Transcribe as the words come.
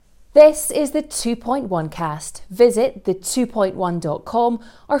This is the 2.1 cast. Visit the2.1.com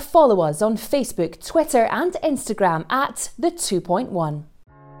or follow us on Facebook, Twitter and Instagram at the2.1.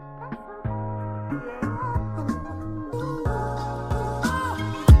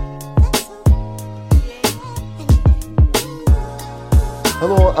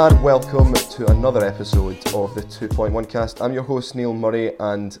 Hello and welcome to another episode of the 2.1 cast. I'm your host Neil Murray,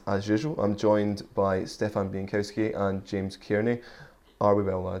 and as usual I'm joined by Stefan Bienkowski and James Kearney. Are we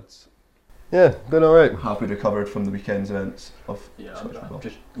well, lads? Yeah, doing alright. Have we recovered from the weekend's events of I'm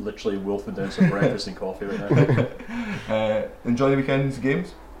just literally wolfing down some breakfast and coffee right now. Enjoy the weekend's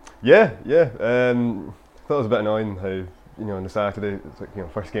games? Yeah. Thought it was a bit annoying how, on the Saturday, it's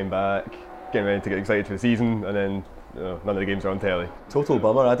like, first game back, getting ready to get excited for the season, and then, none of the games are on telly. Total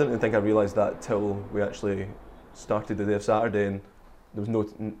bummer. I didn't think I realised that till we actually started the day of Saturday and there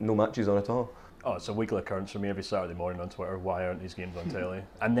was no matches on at all. Oh, it's a weekly occurrence for me every Saturday morning on Twitter. Why aren't these games on telly?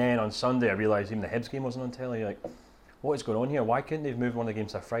 And then on Sunday I realised even the Hibs game wasn't on telly. Like, what is going on here? Why couldn't they move one of the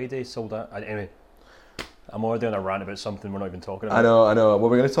games to Friday? Sold out. Anyway, I'm already on a rant about something we're not even talking about. I know. Well,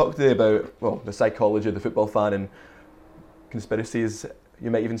 we're going to talk today about, the psychology of the football fan and conspiracies, you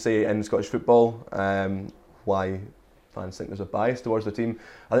might even say, in Scottish football. Why fans think there's a bias towards the team.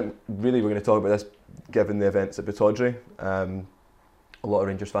 I think really we're going to talk about this given the events at Pittodrie. A lot of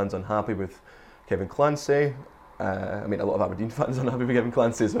Rangers fans unhappy with Kevin Clancy. A lot of Aberdeen fans unhappy with Kevin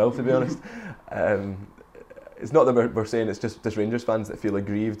Clancy as well, to be honest. It's not that we're saying it's just Rangers fans that feel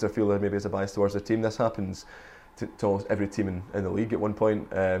aggrieved or feel that maybe it's a bias towards their team. This happens to almost every team in the league at one point.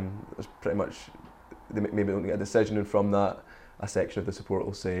 There's pretty much, they maybe don't get a decision, and from that a section of the support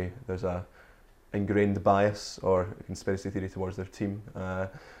will say there's a ingrained bias or a conspiracy theory towards their team.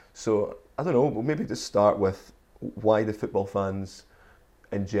 So I don't know, we'll maybe just start with why the football fans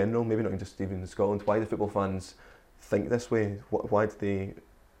in general, maybe not just even in Scotland, why the football fans think this way. Why do they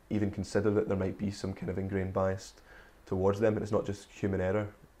even consider that there might be some kind of ingrained bias towards them, and it's not just human error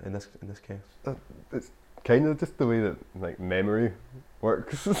in this case? It's kind of just the way that memory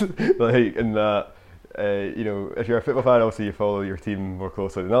works. Like in that, if you're a football fan, obviously you follow your team more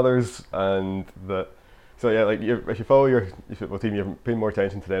closely than others, and that. So yeah, if you follow your football team, you're paying more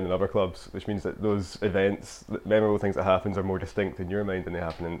attention to them than other clubs, which means that those events, the memorable things that happens, are more distinct in your mind than they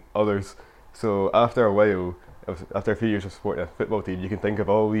happen in others. So after a while, after a few years of supporting a football team, you can think of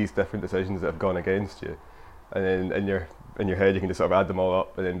all these different decisions that have gone against you, and then in your head you can just sort of add them all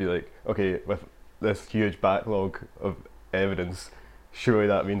up and then be like, okay, with this huge backlog of evidence, surely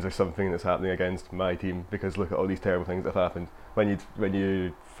that means there's something that's happening against my team, because look at all these terrible things that have happened. When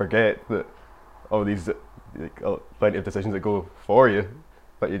you forget that all these plenty of decisions that go for you,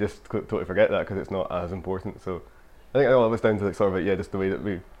 but you just totally forget that because it's not as important. So I think all of it's down to just the way that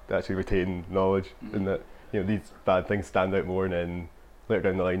we actually retain knowledge, and that these bad things stand out more, and then later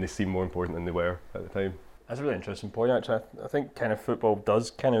down the line they seem more important than they were at the time. That's a really interesting point, actually. I think kind of football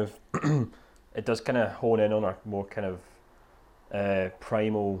does kind of it does kind of hone in on our more kind of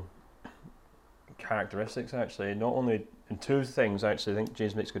primal characteristics, actually. Not only in two things, actually. I think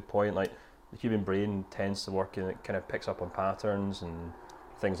James makes a good point. Like, the human brain tends to work and it kind of picks up on patterns and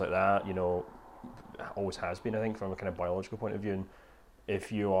things like that. Always has been, I think, from a kind of biological point of view. And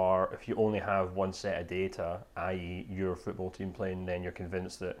if you only have one set of data, i.e. your football team playing, then you're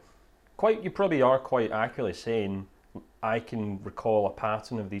convinced that you probably are quite accurately saying, I can recall a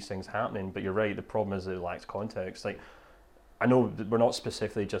pattern of these things happening. But you're right, the problem is that it lacks context. Like, I know that we're not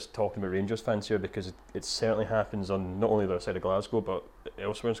specifically just talking about Rangers fans here, because it certainly happens on not only the other side of Glasgow but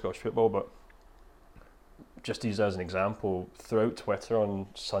elsewhere in Scottish football. But just to use as an example, throughout Twitter on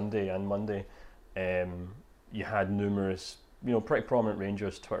Sunday and Monday, you had numerous, pretty prominent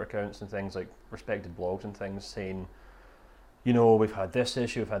Rangers Twitter accounts and things, like respected blogs and things, saying, we've had this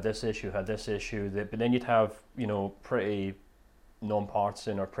issue, but then you'd have, pretty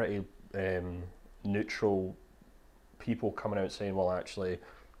non-partisan or pretty neutral people coming out saying, well, actually,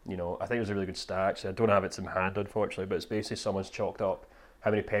 I think it was a really good stat, actually. I don't have it to hand, unfortunately, but it's basically someone's chalked up how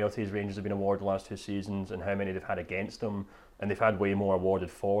many penalties Rangers have been awarded the last 2 seasons and how many they've had against them, and they've had way more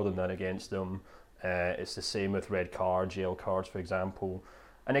awarded for them than against them. It's the same with red cards, yellow cards, for example.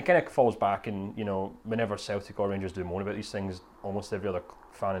 And it kind of falls back, and whenever Celtic or Rangers do moan about these things, almost every other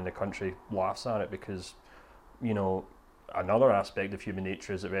fan in the country laughs at it, because another aspect of human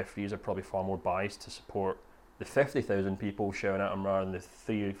nature is that referees are probably far more biased to support the 50,000 people shouting at them rather than the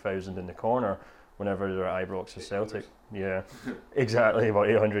 3,000 in the corner whenever they're at Ibrox or Celtic. Yeah, exactly, about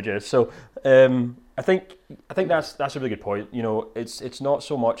 800 years. So I think that's a really good point. It's not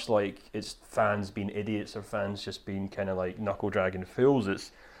so much like it's fans being idiots or fans just being kind of like knuckle dragging fools.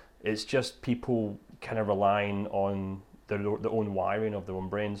 It's just people kind of relying on their own wiring of their own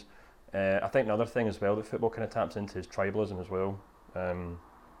brains. I think another thing as well that football kind of taps into is tribalism as well,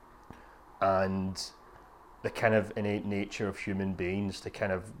 and the kind of innate nature of human beings to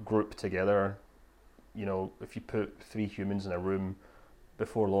kind of group together. You know, if you put 3 humans in a room,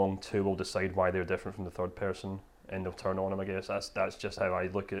 before long 2 will decide why they're different from the third person, and they'll turn on them. I guess that's just how I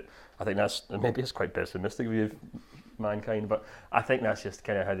look at. I think maybe it's quite pessimistic view of mankind, but I think that's just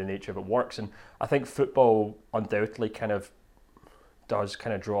kind of how the nature of it works. And I think football undoubtedly kind of does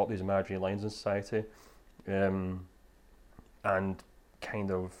kind of draw up these imaginary lines in society, and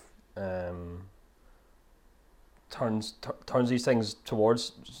kind of turns these things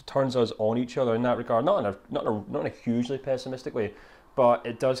turns us on each other in that regard. Not in a hugely pessimistic way, but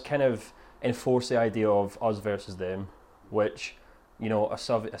it does kind of enforce the idea of us versus them, which, you know, a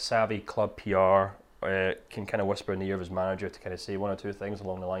savvy club PR can kind of whisper in the ear of his manager to kind of say 1 or 2 things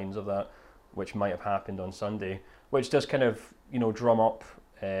along the lines of that, which might have happened on Sunday, which does kind of, you know, drum up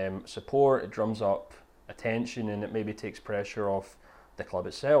support, it drums up attention, and it maybe takes pressure off the club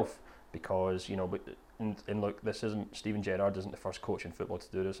itself, because, you know, and look, Steven Gerrard isn't the first coach in football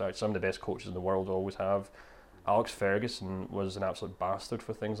to do this. Some of the best coaches in the world always have. Alex Ferguson was an absolute bastard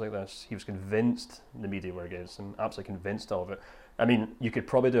for things like this. He was convinced the media were against him, absolutely convinced of it. I mean, you could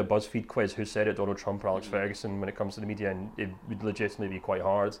probably do a BuzzFeed quiz, who said it, Donald Trump or Alex Ferguson, when it comes to the media, and it would legitimately be quite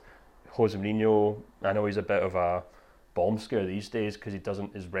hard. Jose Mourinho, I know he's a bit of a bomb scare these days because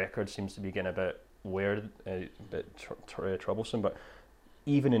his record seems to be getting a bit weird, a bit troublesome, but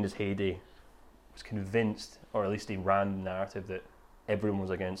even in his heyday, was convinced, or at least he ran the narrative that everyone was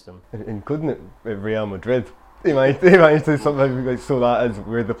against him. Including it with Real Madrid. He might say something like, so that is,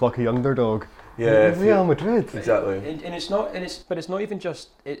 we're the plucky underdog. Yeah, Real Madrid. Exactly. And it's not, but it's not even just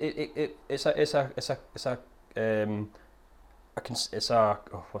it's what's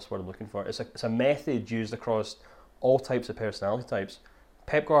what I'm looking for. It's a method used across all types of personality types.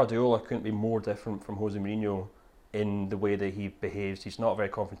 Pep Guardiola couldn't be more different from Jose Mourinho in the way that he behaves. He's not a very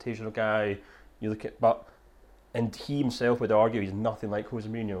confrontational guy. And he himself would argue he's nothing like Jose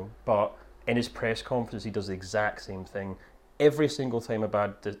Mourinho, but in his press conference he does the exact same thing. Every single time a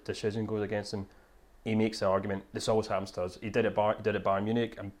bad decision goes against him, he makes the argument. This always happens to us. He did it at Bayern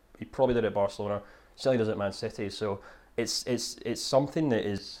Munich, and he probably did it at Barcelona. Certainly does it at Man City. So it's something that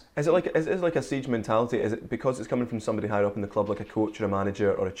is. Is it like a siege mentality? Is it because it's coming from somebody higher up in the club, like a coach or a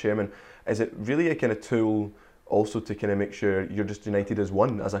manager or a chairman? Is it really a kind of tool also to kind of make sure you're just united as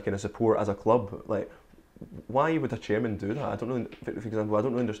one, as a kind of support, as a club? Like, why would a chairman do that? I don't know. For example, I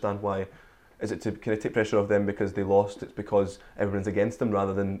don't really understand why. Is it to kind of take pressure off them because they lost? It's because everyone's against them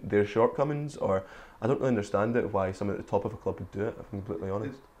rather than their shortcomings? Or I don't really understand it, why someone at the top of a club would do it, if I'm completely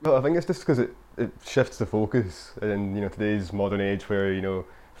honest. Well, I think it's just because it shifts the focus in, you know, today's modern age where, you know,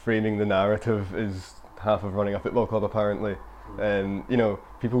 framing the narrative is half of running a football club apparently. And, you know,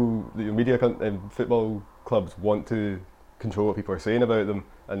 people, the media and football clubs want to control what people are saying about them,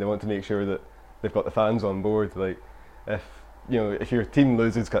 and they want to make sure that they've got the fans on board. Like, if your team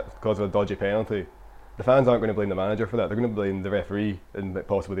loses because of a dodgy penalty, the fans aren't going to blame the manager for that. They're going to blame the referee and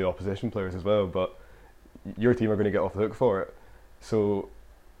possibly the opposition players as well. But your team are going to get off the hook for it. So,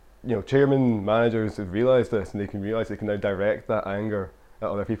 you know, chairman, managers have realised this, and they can realise they can now direct that anger at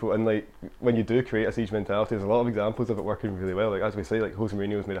other people. And like, when you do create a siege mentality, there's a lot of examples of it working really well. Like, as we say, like Jose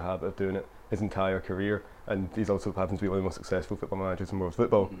Mourinho has made a habit of doing it his entire career, and he's also happens to be one of the most successful football managers in world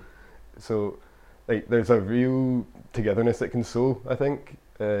football. Mm-hmm. So, like, there's a real togetherness that can sow, I think,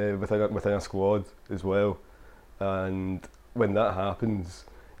 within a squad as well. And when that happens,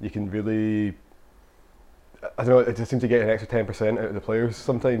 you can really, I don't know, it just seems to get an extra 10% out of the players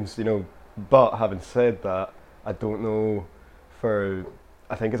sometimes, you know. But having said that, I don't know,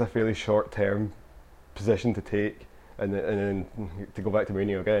 I think it's a fairly short-term position to take. And then to go back to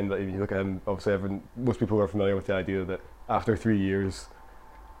Mourinho again, like, if you look at him, obviously most people are familiar with the idea that after 3 years,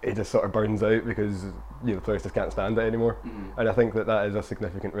 it just sort of burns out because, you know, the players just can't stand it anymore. Mm-hmm. And I think that is a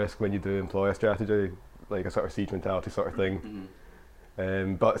significant risk when you do employ a strategy, like a sort of siege mentality sort of thing.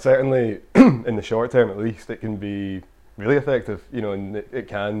 Mm-hmm. But certainly, in the short term at least, it can be really effective, you know, and it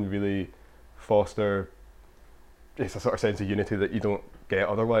can really foster it's a sort of sense of unity that you don't get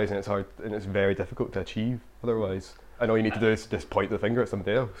otherwise, and it's hard and it's very difficult to achieve otherwise. And all you need to do is just point the finger at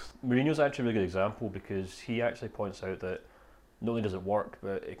somebody else. Mourinho's actually a really good example because he actually points out that not only does it work,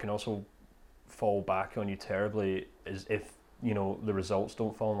 but it can also fall back on you terribly as if, you know, the results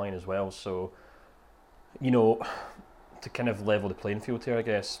don't fall in line as well. So, you know, to kind of level the playing field here, I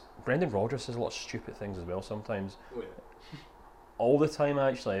guess, Brendan Rodgers says a lot of stupid things as well sometimes. Oh, yeah. All the time,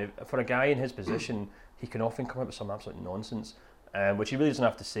 actually. For a guy in his position, he can often come up with some absolute nonsense, which he really doesn't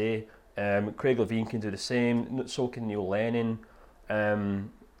have to say. Craig Levein can do the same. So can Neil Lennon.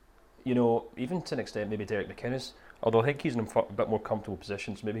 You know, even to an extent, maybe Derek McInnes. Although I think he's in a bit more comfortable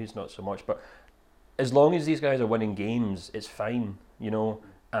position, so maybe he's not so much. But as long as these guys are winning games, it's fine, you know.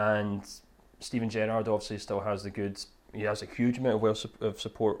 And Steven Gerrard obviously still has he has a huge amount of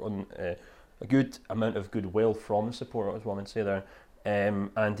support on a good amount of goodwill from the support, as one would say there.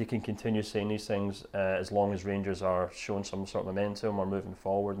 And he can continue saying these things as long as Rangers are showing some sort of momentum or moving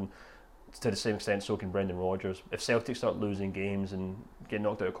forward. And to the same extent, so can Brendan Rodgers. If Celtic start losing games and get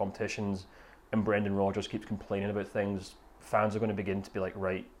knocked out of competitions, and Brendan Rodgers keeps complaining about things, fans are going to begin to be like,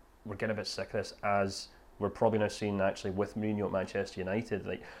 right, we're getting a bit sick of this, as we're probably now seeing actually with Mourinho at Manchester United.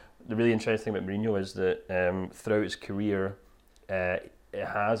 Like, the really interesting thing about Mourinho is that throughout his career, it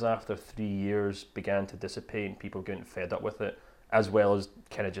has, after 3 years, began to dissipate and people getting fed up with it, as well as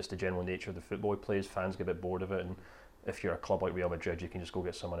kind of just the general nature of the football he plays. Fans get a bit bored of it, and if you're a club like Real Madrid, you can just go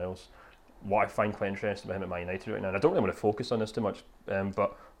get someone else. What I find quite interesting about him at Man United right now, and I don't really want to focus on this too much,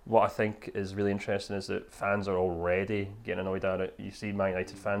 but what I think is really interesting is that fans are already getting annoyed at it. You see Man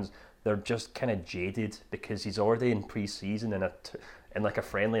United fans, they're just kind of jaded because he's already in pre-season in like a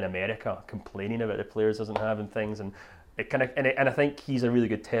friendly in America, complaining about the players doesn't have and things, and it kind of and I think he's a really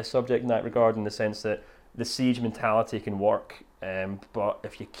good test subject in that regard, in the sense that the siege mentality can work, but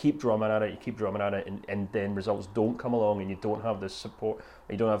if you keep drumming at it, and then results don't come along, and you don't have the support,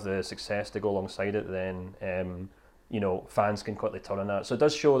 you don't have the success to go alongside it, then you know, fans can quickly turn on that. So it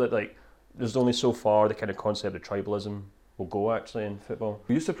does show that, like, there's only so far the kind of concept of tribalism will go actually in football.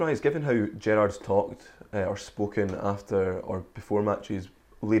 Were you surprised, given how Gerrard's talked or spoken after or before matches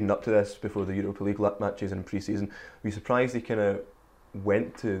leading up to this, before the Europa League matches and pre-season, were you surprised he kind of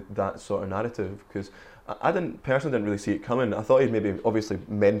went to that sort of narrative? Because I personally didn't really see it coming. I thought he'd maybe obviously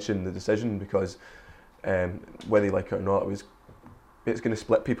mention the decision because whether you like it or not, it's going to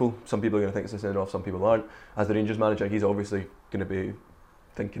split people. Some people are going to think it's a send-off, some people aren't. As the Rangers manager, he's obviously going to be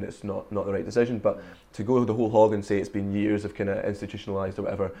thinking it's not the right decision, but to go the whole hog and say it's been years of kind of institutionalised or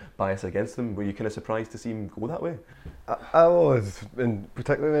whatever bias against them, were you kind of surprised to see him go that way? I was, and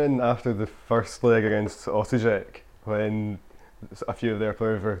particularly after the first leg against Osijek, when a few of their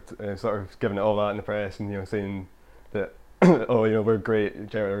players were sort of giving it all that in the press and, you know, saying that oh, you know, we're great,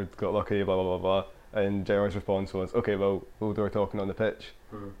 Gerrard got lucky, blah blah blah blah. And Gerrard's response was, okay, well, we'll do our talking on the pitch.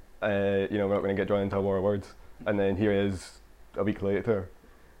 You know, we're not going to get drawn into a war of words. And then here he is, a week later,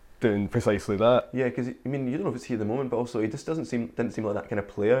 doing precisely that. Yeah, because I mean, you don't know if it's he at the moment, but also he just didn't seem like that kind of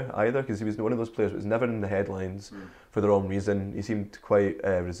player either. Because he was one of those players that was never in the headlines for the wrong reason. He seemed quite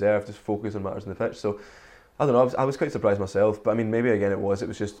reserved, just focused on matters on the pitch. So I don't know. I was quite surprised myself. But I mean, maybe again it was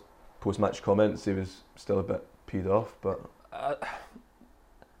just post-match comments. He was still a bit peed off, but.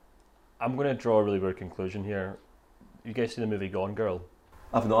 I'm going to draw a really weird conclusion here. You guys see the movie Gone Girl?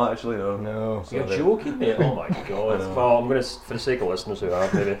 I've not actually, no. No. You're joking, mate? Oh my god. Well, I'm going to, for the sake of listeners who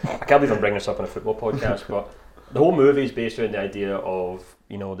have, maybe, I can't believe I'm bringing this up on a football podcast, but the whole movie is based around the idea of,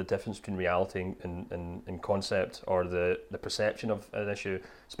 you know, the difference between reality and concept, or the perception of an issue.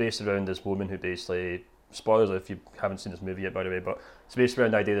 It's based around this woman who basically, spoilers if you haven't seen this movie yet, by the way, but it's based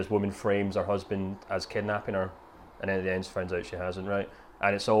around the idea this woman frames her husband as kidnapping her, and then at the end finds out she hasn't, right?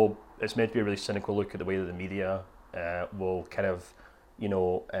 And it's meant to be a really cynical look at the way that the media will kind of, you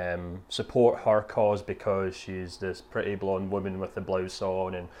know, support her cause because she's this pretty blonde woman with the blouse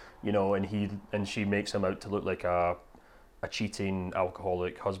on, and, you know, and she makes him out to look like a cheating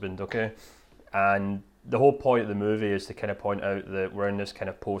alcoholic husband, okay? And the whole point of the movie is to kind of point out that we're in this kind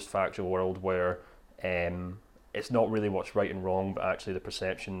of post-factual world where it's not really what's right and wrong, but actually the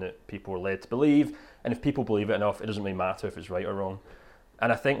perception that people are led to believe, and if people believe it enough, it doesn't really matter if it's right or wrong.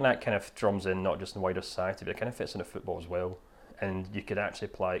 And I think that kind of drums in not just in wider society, but it kind of fits into football as well. And you could actually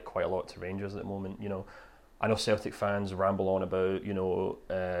apply it quite a lot to Rangers at the moment. You know, I know Celtic fans ramble on about, you know,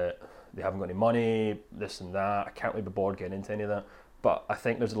 they haven't got any money, this and that. I can't really be bored getting into any of that. But I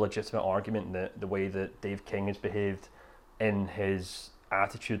think there's a legitimate argument that the way that Dave King has behaved in his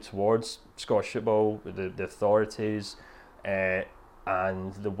attitude towards Scottish football, the authorities,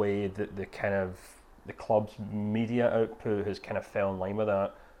 and the way that the club's media output has kind of fell in line with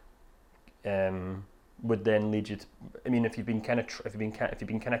that, would then lead you to. I mean, if you've been kind of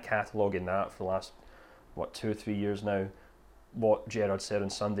cataloguing that for the last 2 or 3 years now, what Gerrard said on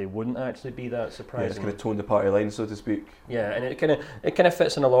Sunday wouldn't actually be that surprising. Yeah, it's kind of toned the party line, so to speak. Yeah, and it kind of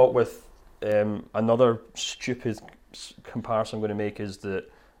fits in a lot with another stupid comparison I'm going to make is that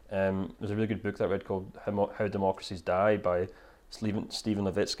there's a really good book that I read called How Democracies Die by Stephen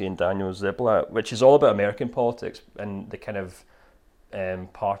Levitsky and Daniel Ziblatt, which is all about American politics and the kind of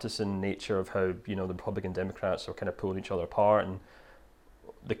partisan nature of how, you know, the Republican Democrats are kind of pulling each other apart. And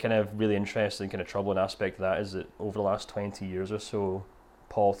the kind of really interesting, kind of troubling aspect of that is that over the last 20 years or so,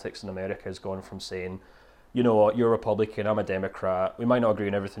 politics in America has gone from saying, you know what, you're a Republican, I'm a Democrat, we might not agree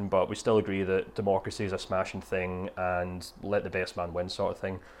on everything, but we still agree that democracy is a smashing thing and let the best man win sort of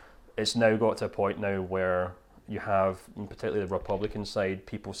thing. It's now got to a point now where you have, particularly the Republican side,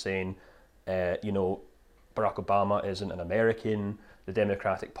 people saying, you know, Barack Obama isn't an American, the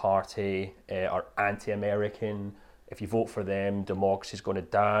Democratic Party are anti-American, if you vote for them, democracy's going to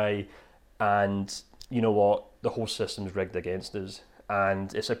die, and you know what, the whole system's rigged against us.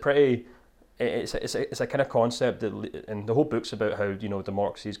 And it's a pretty, it's a kind of concept that, and the whole book's about how, you know,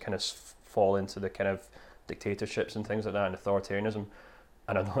 democracies kind of fall into the kind of dictatorships and things like that, and authoritarianism.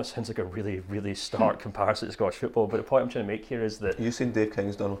 And I know it sounds like a really, really stark comparison to Scottish football, but the point I'm trying to make here is that... You seen Dave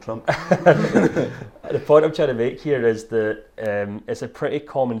King's Donald Trump? The point I'm trying to make here is that it's a pretty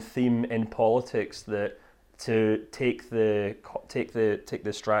common theme in politics that to take the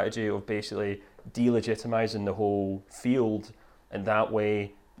strategy of basically delegitimising the whole field, and that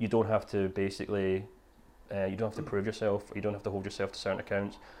way you don't have to basically you don't have to prove yourself, or you don't have to hold yourself to certain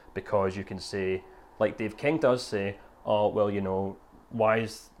accounts, because you can say, like Dave King does say, oh well, you know, why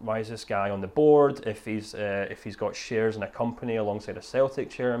is this guy on the board if he's got shares in a company alongside a Celtic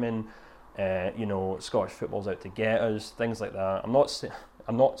chairman? You know, Scottish football's out to get us, things like that.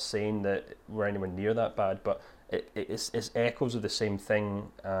 I'm not saying that we're anywhere near that bad, but it's echoes of the same thing,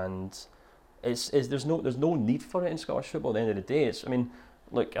 and there's no need for it in Scottish football. At the end of the day, I mean,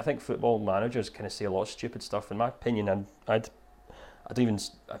 look, I think football managers kind of say a lot of stupid stuff. In my opinion, I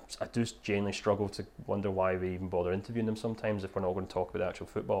do genuinely struggle to wonder why we even bother interviewing them sometimes if we're not going to talk about the actual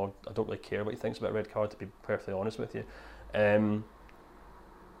football. I don't really care what he thinks about red card, to be perfectly honest with you.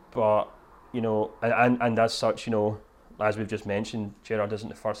 But you know, and as such, you know, as we've just mentioned, Gerrard isn't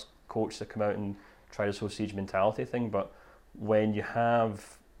the first coach to come out and try this whole siege mentality thing. But when you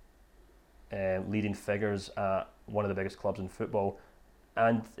have leading figures at one of the biggest clubs in football,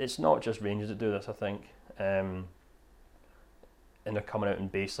 and it's not just Rangers that do this, I think, and they're coming out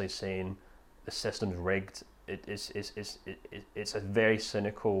and basically saying the system's rigged, it's a very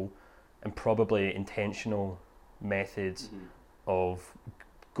cynical and probably intentional method of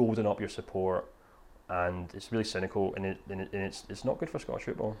golding up your support, and it's really cynical, and it's not good for Scottish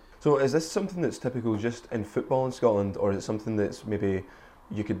football. So is this something that's typical just in football in Scotland, or is it something that's maybe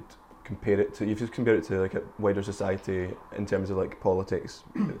you could compare it to, like a wider society in terms of like politics,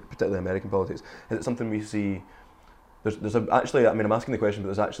 particularly American politics? Is it something we see? Actually, I mean, I'm asking the question, but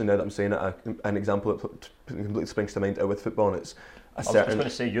there's actually, now that I'm saying it, an example that completely springs to mind with football, and it's I was just going to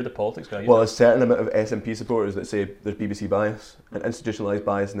say, you're the politics guy. Well, a certain amount of SNP supporters that say there's BBC bias and institutionalised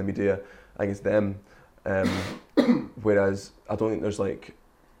bias in the media against them, whereas I don't think there's like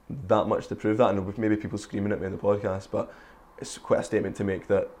that much to prove that, and with maybe people screaming at me on the podcast, but it's quite a statement to make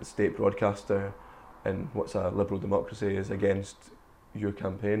that the state broadcaster in what's a liberal democracy is against your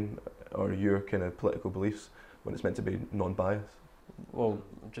campaign or your kind of political beliefs when it's meant to be non-biased. Well,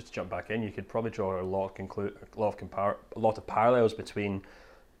 just to jump back in, you could probably draw a lot of parallels between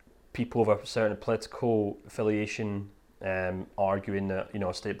people of a certain political affiliation arguing that, you know,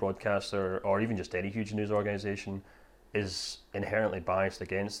 a state broadcaster or even just any huge news organisation is inherently biased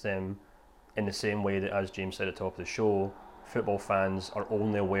against them, in the same way that, as James said at the top of the show, football fans are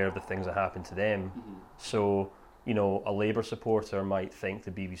only aware of the things that happen to them. So, you know, a Labour supporter might think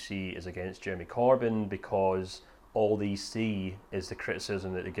the BBC is against Jeremy Corbyn because all they see is the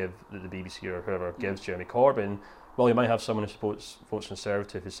criticism that the BBC or whoever gives Jeremy Corbyn. Well, you might have someone who votes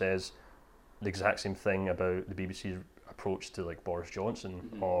Conservative who says the exact same thing about the BBC's approach to like Boris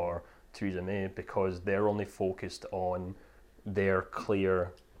Johnson or Theresa May, because they're only focused on their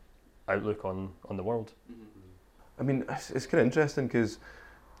clear outlook on the world. I mean, it's kind of interesting, because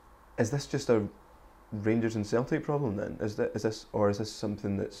is this just a Rangers and Celtic problem then? Is this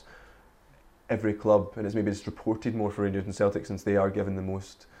something that's every club, and it's maybe just reported more for Rangers and Celtic since they are given the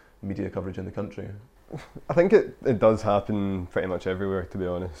most media coverage in the country? I think it does happen pretty much everywhere, to be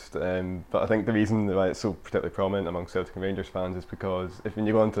honest. But I think the reason why it's so particularly prominent among Celtic and Rangers fans is because if when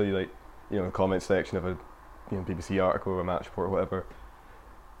you go into the comment section of a BBC article or a match report or whatever,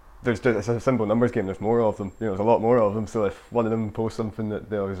 it's a simple numbers game. There's more of them. There's a lot more of them. So if one of them posts something that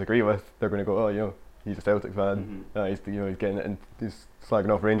they always agree with, they're going to go, oh, he's a Celtic fan. He's getting it and he's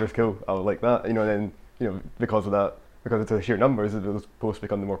slagging off Rangers. Cool, I like that. And then because of that, because it's the sheer numbers, those posts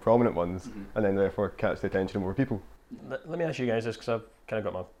become the more prominent ones, and then therefore catch the attention of more people. Let me ask you guys this, because I've kind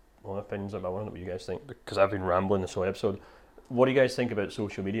of got my own opinions on it. I want to know what you guys think, because I've been rambling this whole episode. What do you guys think about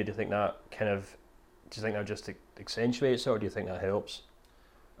social media? Do you think that just accentuates it, or do you think that helps?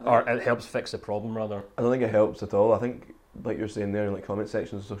 or it helps fix the problem rather. I don't think it helps at all. I think, like you're saying there in like comment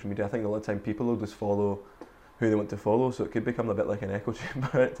sections of social media, I think a lot of time people will just follow who they want to follow, so it could become a bit like an echo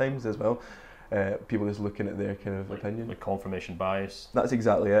chamber at times as well. People just looking at their kind of opinion. Like confirmation bias. That's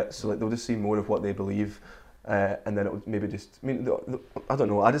exactly it. So like they'll just see more of what they believe, and then it would maybe just. I mean, I don't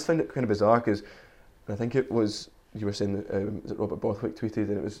know. I just find it kind of bizarre because I think it was you were saying that Robert Borthwick tweeted,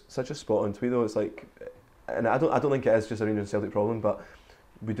 and it was such a spot on tweet though. It's like, and I don't think it is just a Rangers and Celtic problem, but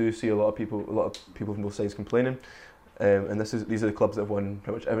we do see a lot of people from both sides complaining, and these are the clubs that have won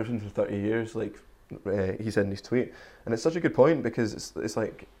pretty much everything for 30 years. Like he said in his tweet, and it's such a good point because it's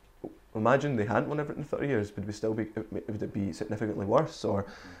like. Imagine they hadn't won everything in 30 years, would it be significantly worse? Or,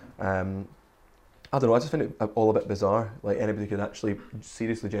 I don't know, I just find it all a bit bizarre. Like anybody could actually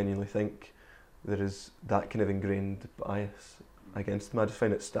seriously, genuinely think there is that kind of ingrained bias against them. I just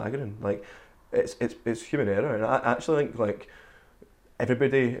find it staggering. Like, it's human error. And I actually think, like,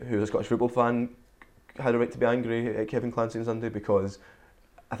 everybody who's a Scottish football fan had a right to be angry at Kevin Clancy on Sunday because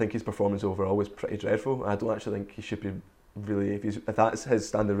I think his performance overall was pretty dreadful. I don't actually think he should be really, if that's his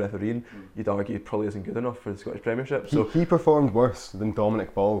standard refereeing, you'd argue he probably isn't good enough for the Scottish Premiership. So he performed worse than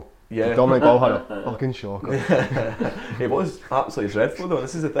Dominic Ball. Yeah, Dominic Ball had a fucking shocker. It was absolutely dreadful though. And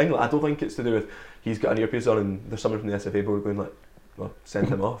this is the thing. Like, I don't think it's to do with he's got an earpiece on and there's someone from the SFA board going like, well, send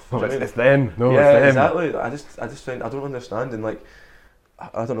him off. No, it's them. No, yeah, it's them. Exactly. I just find I don't understand. And like,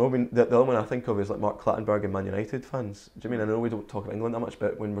 I don't know. I mean, the other one I think of is like Mark Clattenburg and Man United fans. Do you mean I know we don't talk about England that much,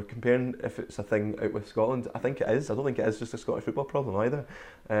 but when we're comparing if it's a thing out with Scotland, I think it is. I don't think it is just a Scottish football problem either.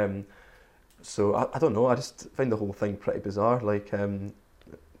 So I don't know. I just find the whole thing pretty bizarre. Like,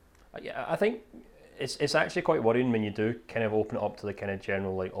 yeah, I think it's actually quite worrying when you do kind of open it up to the kind of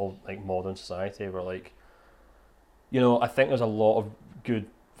general like all like modern society where like, you know, I think there's a lot of good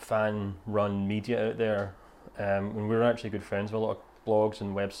fan run media out there, and we're actually good friends with a lot of blogs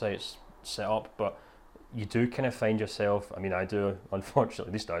and websites set up, but you do kind of find yourself, I mean I do,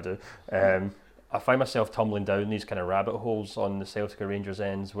 unfortunately, at least I do, I find myself tumbling down these kind of rabbit holes on the Celtic or Rangers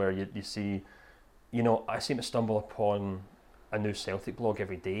ends where you see, you know, I seem to stumble upon a new Celtic blog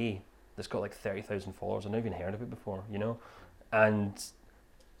every day that's got like 30,000 followers. I've never even heard of it before, you know, and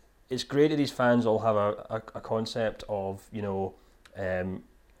it's great that these fans all have a concept of, you know,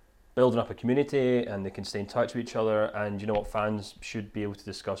 building up a community and they can stay in touch with each other, and you know what, fans should be able to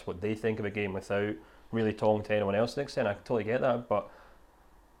discuss what they think of a game without really talking to anyone else to an extent. I totally get that, but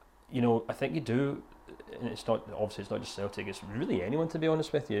you know, I think you do, and it's not just Celtic, it's really anyone, to be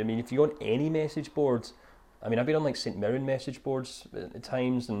honest with you. I mean, if you go on any message boards, I mean, I've been on like St Mirren message boards at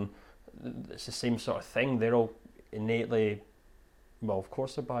times, and it's the same sort of thing. They're all innately, well, of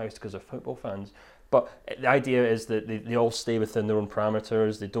course they're biased because they're football fans, but the idea is that they all stay within their own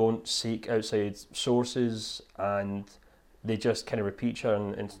parameters. They don't seek outside sources, and they just kind of repeat each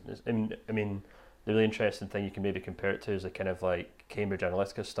other. And I mean, the really interesting thing you can maybe compare it to is the kind of like Cambridge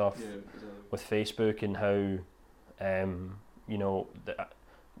Analytica stuff with Facebook, and how, you know,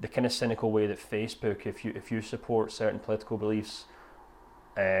 the kind of cynical way that Facebook, if you support certain political beliefs,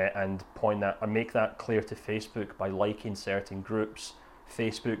 and point that or make that clear to Facebook by liking certain groups,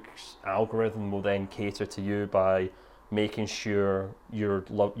 Facebook's algorithm will then cater to you by making sure you're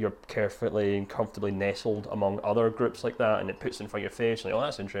carefully and comfortably nestled among other groups like that, and it puts it in front of your face, like, oh,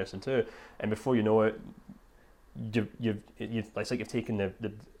 that's interesting too. And before you know it, you've it's like you've taken is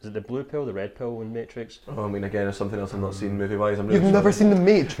it the blue pill, the red pill in Matrix? Oh, I mean, again, it's something else I've not seen movie wise. You've never seen The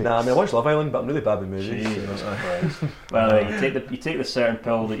Matrix? Nah, I mean, I watched Love Island, but I'm really bad with movies. Well, you take the certain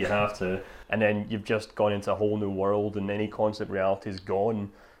pill that you have to, and then you've just gone into a whole new world, and any concept of reality is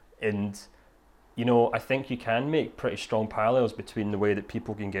gone. And you know, I think you can make pretty strong parallels between the way that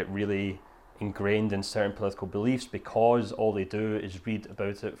people can get really ingrained in certain political beliefs because all they do is read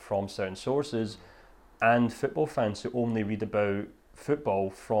about it from certain sources, and football fans who only read about football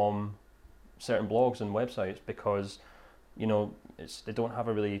from certain blogs and websites because, you know, they don't have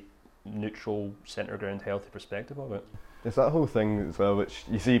a really neutral, centre ground, healthy perspective of it. It's that whole thing as well, which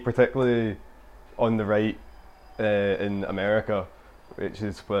you see particularly on the right in America, which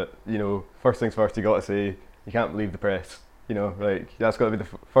is what, you know, first things first, you got to say you can't believe the press. You know, like that's got to be the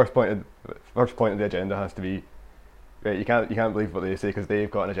first point of the agenda has to be, right, you can't believe what they say because they've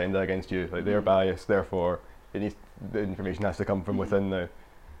got an agenda against you. Like they're biased, therefore the information has to come from within now,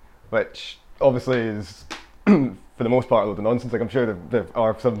 which obviously is for the most part a load of nonsense. Like I'm sure there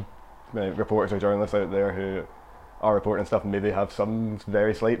are some reporters or journalists out there who are reporting stuff and maybe have some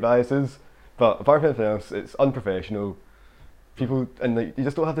very slight biases, but apart from anything else, it's unprofessional. People, and like, you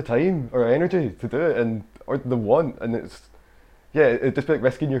just don't have the time or energy to do it, or the want, and it'd just be like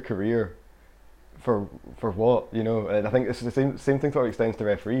risking your career for what, you know? And I think it's the same thing sort of extends to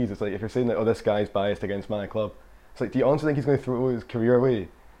referees. It's like, if you're saying that, oh, this guy's biased against my club, it's like, do you honestly think he's going to throw his career away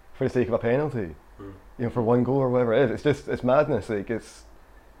for the sake of a penalty? You know, for one goal or whatever it is? It's madness. Like, it's,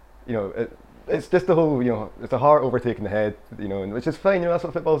 you know, it's just the whole, you know, it's the heart overtaking the head, you know, and which is fine. You know, that's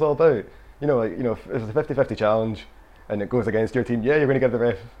what football's all about. You know, like, you know, if it's a 50-50 challenge and it goes against your team, yeah, you're going to give the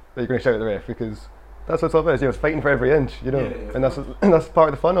ref, you're going to shout at the ref, because that's what it's all about. You know, it's fighting for every inch, you know, and that's part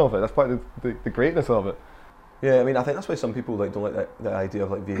of the fun of it. That's part of the greatness of it. Yeah, I mean, I think that's why some people like don't like the idea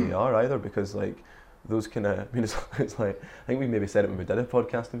of like VAR either, because like those kind of, I mean, it's like, I think we maybe said it when we did a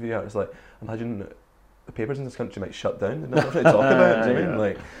podcast in VAR. It's like, imagine the papers in this country might shut down and there's nothing to talk about. Do you know what I mean?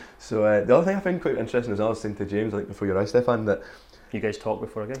 Like, so the other thing I find quite interesting as well, I was saying to James, I think before your eyes, Stefan, that you guys talked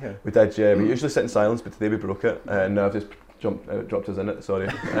before I get here. We did, yeah. We usually sit in silence, but today we broke it, and I've just dropped us in it. Sorry.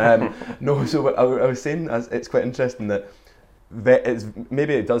 No, so I was saying, it's quite interesting that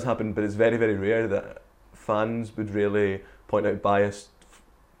maybe it does happen, but it's very, very rare that fans would really point out bias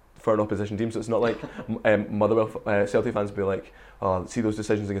for an opposition team. So it's not like Motherwell Celtic fans would be like, oh, see those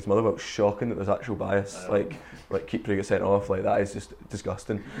decisions against Motherwell, shocking that there's actual bias. Like Keeper gets sent off, like that is just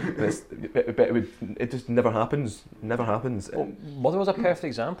disgusting. It just never happens. Never happens. Well, Motherwell's a perfect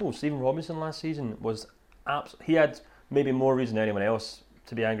example. Stephen Robinson last season was he had maybe more reason than anyone else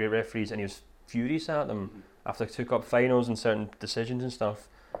to be angry at referees, and he was furious at them after they took up finals and certain decisions and stuff.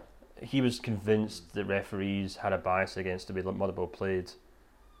 He was convinced that referees had a bias against the way Motherwell played.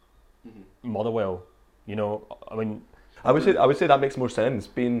 Motherwell, you know, I mean, I would say that makes more sense,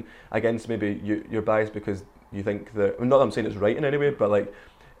 being against maybe you're biased because you think that, not that I'm saying it's right in any way, but like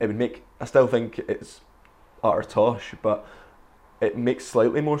it would make, I still think it's utter tosh, but it makes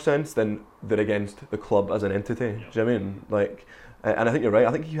slightly more sense than they're against the club as an entity. Do you know what I mean? Like, and I think you're right.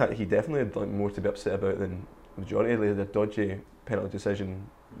 I think he definitely had like more to be upset about than the majority. Like the dodgy penalty decision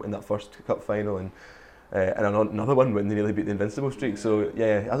in that first cup final, and another one when they nearly beat the Invincible streak. So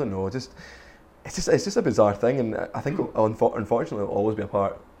yeah, I don't know. It's just a bizarre thing, and I think unfortunately it'll always be a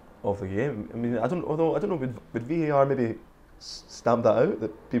part of the game. I mean, I don't know. Would VAR maybe stamp that out?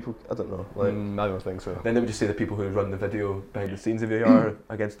 That people, I don't know. Like, I don't think so. Then they would just say the people who run the video behind the scenes of VAR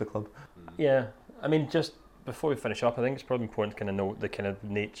against the club. Yeah, I mean, just before we finish up, I think it's probably important to kind of note the kind of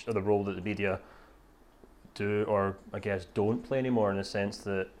nature of the role that the media do, or I guess don't play anymore, in the sense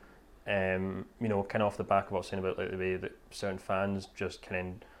that, you know, kind of off the back of what I was saying about like the way that certain fans just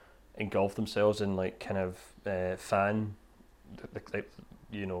kind of engulf themselves in like kind of fan, like,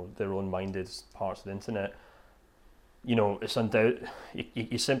 you know, their own minded parts of the internet. You know, it's undoubted,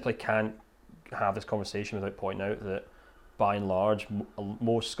 you simply can't have this conversation without pointing out that by and large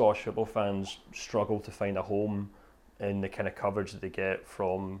most Scottish football fans struggle to find a home in the kind of coverage that they get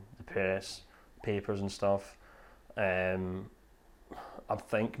from the press, papers and stuff. I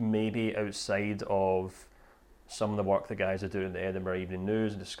think maybe outside of some of the work the guys are doing in the Edinburgh Evening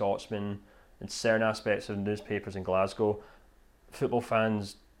News and the Scotsman and certain aspects of newspapers in Glasgow, football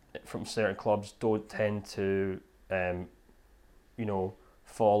fans from certain clubs don't tend to you know,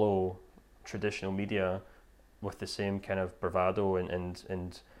 follow traditional media with the same kind of bravado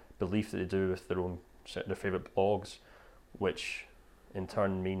and belief that they do with their favourite blogs, which in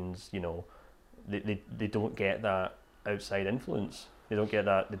turn means, you know, they don't get that outside influence. They don't get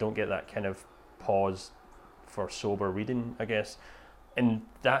that kind of pause for sober reading, I guess. And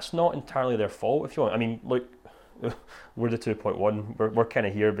that's not entirely their fault, if you want. I mean, look, we're the 2.1. We're kind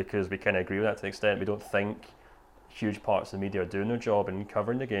of here because we kind of agree with that to an extent. We don't think huge parts of the media are doing their job and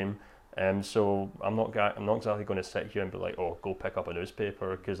covering the game. So I'm not exactly going to sit here and be like, oh, go pick up a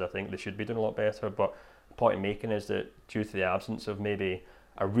newspaper, because I think they should be doing a lot better. But the point I'm making is that due to the absence of maybe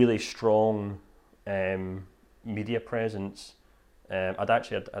a really strong media presence, I'd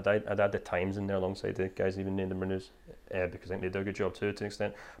add the Times in there alongside the guys even named Edinburgh News, because I think they do a good job too to an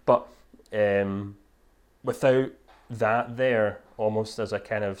extent. But without that there, almost as a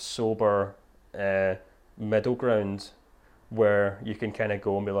kind of sober middle ground where you can kind of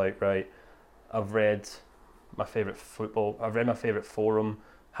go and be like, right, I've read my favourite forum,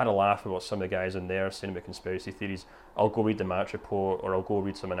 had a laugh at what some of the guys in there saying about conspiracy theories. I'll go read the match report, or I'll go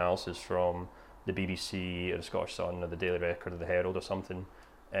read some analysis from the BBC or the Scottish Sun or the Daily Record or the Herald or something,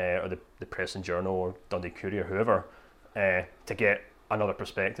 or the Press and Journal or Dundee Courier, whoever, to get another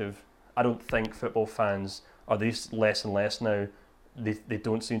perspective. I don't think football fans, or at least less and less now, they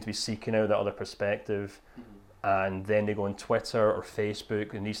don't seem to be seeking out that other perspective, and then they go on Twitter or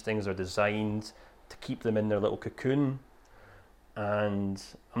Facebook, and these things are designed to keep them in their little cocoon. And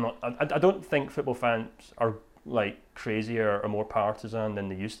I don't think football fans are like crazier or more partisan than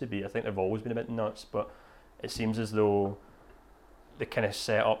they used to be. I think they've always been a bit nuts, but it seems as though the kind of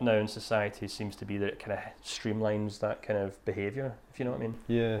set up now in society seems to be that it kind of streamlines that kind of behaviour, if you know what I mean.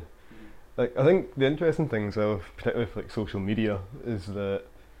 Yeah. Like, I think the interesting things though, particularly with like social media, is that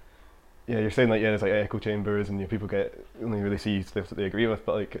you're saying like there's like echo chambers and people only really see stuff that they agree with,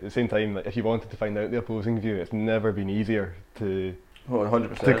 but like at the same time, like if you wanted to find out the opposing view, it's never been easier to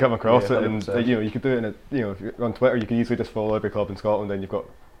 100%. to come across it, 100%. and like, you could do it in if you're on Twitter, you can easily just follow every club in Scotland, and you've got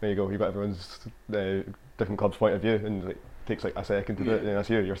everyone's different club's point of view, and it takes like a second to do it, and that's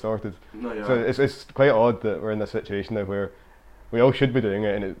you're sorted. No, you're So right. it's quite odd that we're in this situation now where we all should be doing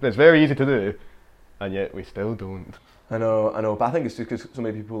it, and it's very easy to do, and yet we still don't. I know, but I think it's just because so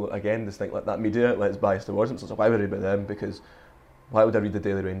many people, again, just think like that media outlet's biased towards them, so it's like, why would I read about them? Because why would I read the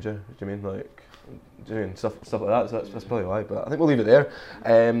Daily Ranger? Do you mean like, stuff like that? So that's probably why. But I think we'll leave it there.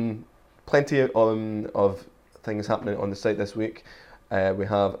 Plenty of things happening on the site this week. We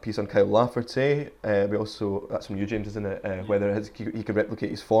have a piece on Kyle Lafferty. We also, that's from you, James, isn't it? Whether he could replicate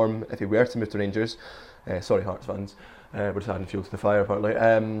his form if he were to move to Rangers. Sorry, Hearts fans. We're just adding fuel to the fire, apparently.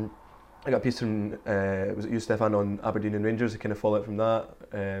 I got a piece from, was it you, Stefan, on Aberdeen and Rangers, a kind of fallout from that?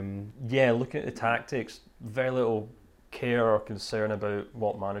 Yeah, looking at the tactics, very little care or concern about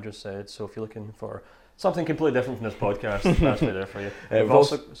what manager said. So if you're looking for something completely different from this podcast, that's right there for you. We've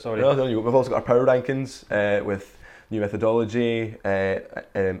also got our power rankings with new methodology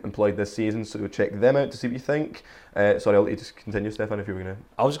employed this season, so check them out to see what you think. Sorry, I'll let you just continue, Stefan, if you were going to...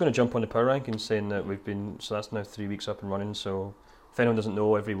 I was going to jump on the power rankings, saying that so that's now 3 weeks up and running, so if anyone doesn't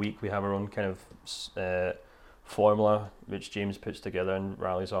know, every week we have our own kind of formula which James puts together and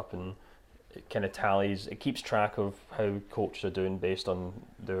rallies up, and it kind of tallies, it keeps track of how coaches are doing based on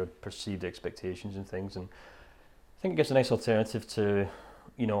their perceived expectations and things, and I think it gives a nice alternative to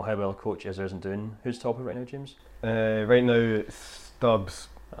how well a coach is or isn't doing. Who's top of it right now, James? Right now it's Stubbs,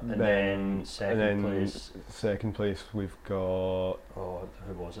 and then second place we've got... Oh,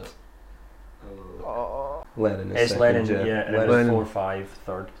 who was it? Lennon is It's second, Lennon, yeah. and Lennon. then 4-5,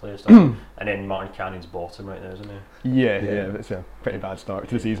 third place, and then Martin Cannon's bottom right now, isn't he? Yeah, it's a pretty bad start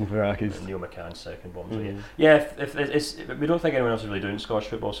to the season for Iraqis. And Neil McCann's second bottom. So if we don't think anyone else is really doing Scottish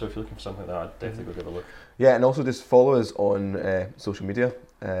football, so if you're looking for something like that, I'd definitely go give a look. Yeah, and also just follow us on social media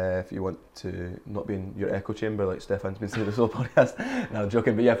if you want to not be in your echo chamber like Stefan's been saying this whole podcast. No, I'm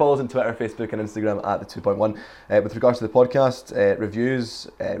joking, but yeah, follow us on Twitter, Facebook and Instagram at the 2.1. With regards to the podcast, reviews,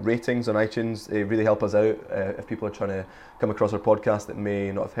 ratings on iTunes, they really help us out if people are trying to come across our podcast that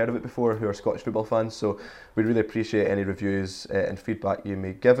may not have heard of it before, who are Scottish football fans. So we really appreciate any reviews and feedback you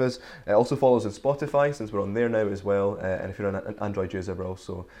may give us. Also follow us on Spotify, since we're on there now as well, and if you're an Android user, we're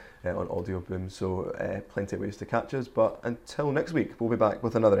also on Audio Boom, so plenty of ways to catch us. But until next week, we'll be back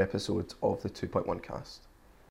with another episode of the 2.1 cast.